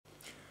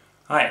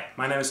Hi,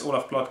 my name is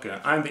Olaf Plotke.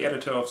 I'm the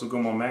editor of the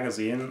Gourmand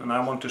magazine and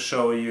I want to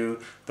show you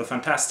the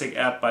fantastic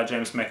app by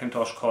James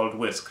McIntosh called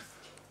Whisk.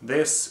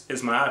 This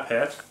is my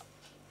iPad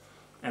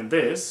and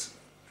this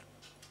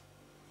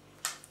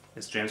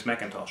is James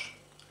McIntosh.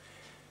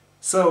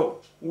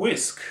 So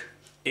Whisk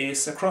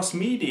is a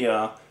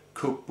cross-media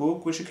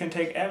cookbook which you can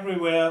take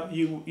everywhere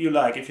you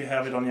like if you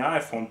have it on your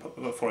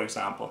iPhone, for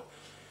example.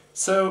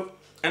 So,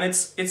 and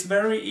it's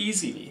very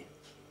easy.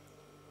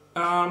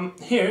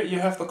 Here you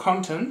have the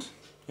content,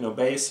 you know,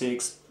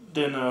 basics,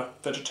 dinner,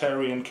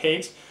 vegetarian,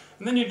 cakes,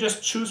 and then you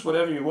just choose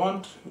whatever you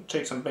want,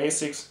 take some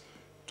basics,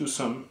 do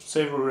some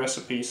savory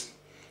recipes,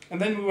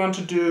 and then we want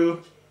to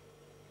do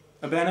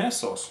a béarnaise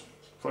sauce,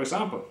 for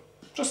example.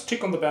 Just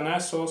tick on the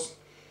béarnaise sauce,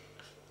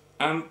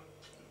 and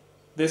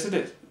this is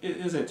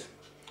it.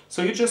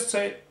 So you just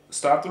say,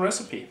 start the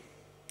recipe.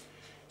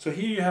 So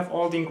here you have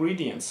all the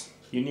ingredients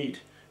you need.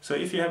 So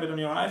if you have it on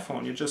your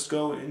iPhone, you just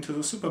go into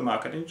the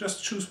supermarket and you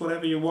just choose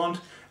whatever you want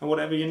and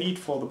whatever you need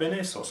for the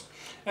béarnaise sauce.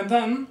 And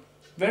then,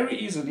 very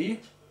easily,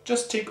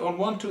 just tick on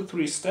 1, 2,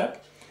 3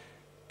 step,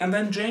 and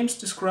then James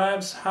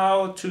describes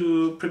how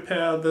to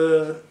prepare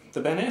the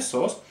béarnaise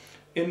sauce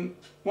in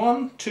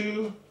 1,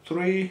 2,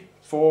 3,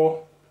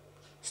 4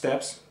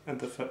 steps, and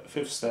the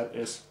fifth step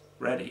is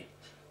ready.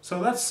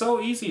 So that's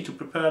so easy to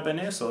prepare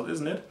béarnaise sauce,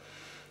 isn't it?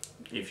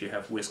 If you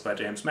have Whisk by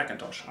James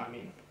McIntosh, I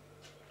mean.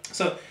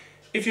 So,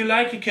 if you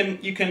like,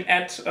 you can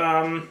add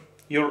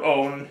your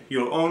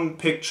own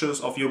pictures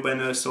of your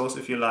béarnaise sauce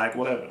if you like,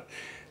 whatever.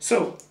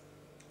 So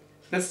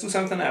let's do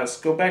something else.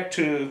 Go back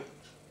to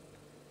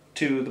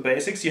the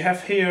basics. You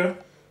have here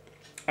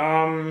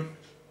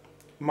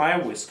my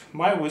Whisk.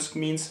 My Whisk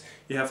means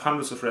you have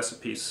hundreds of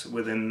recipes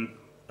within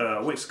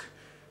Whisk.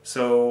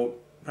 So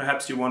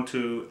perhaps you want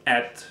to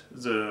add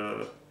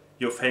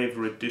your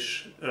favorite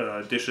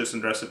dishes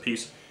and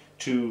recipes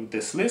to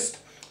this list.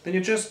 Then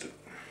you just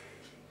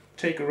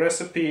take a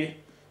recipe.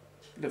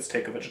 Let's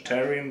take a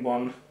vegetarian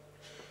one.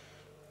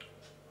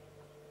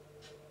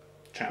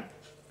 Champ.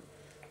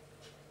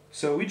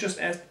 So we just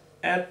add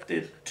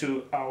it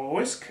to our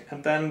Whisk,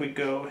 and then we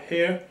go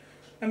here,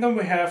 and then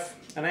we have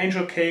an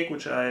angel cake,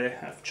 which I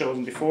have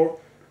chosen before,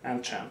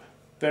 and champ.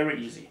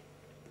 Very easy.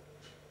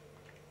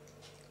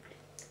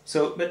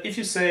 So, but if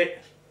you say,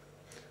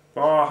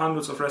 oh,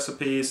 hundreds of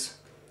recipes,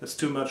 that's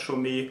too much for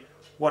me,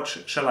 what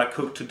shall I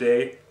cook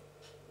today?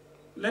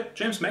 Let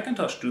James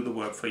McIntosh do the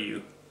work for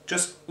you.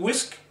 Just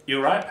whisk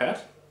your iPad,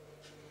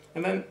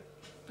 and then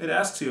it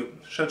asks you,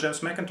 shall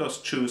James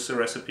McIntosh choose a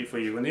recipe for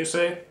you? And you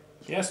say,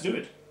 yes, do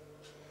it.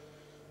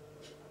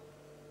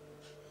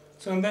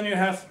 So and then you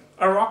have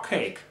a rock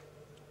cake.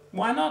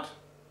 Why not?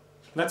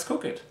 Let's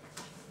cook it.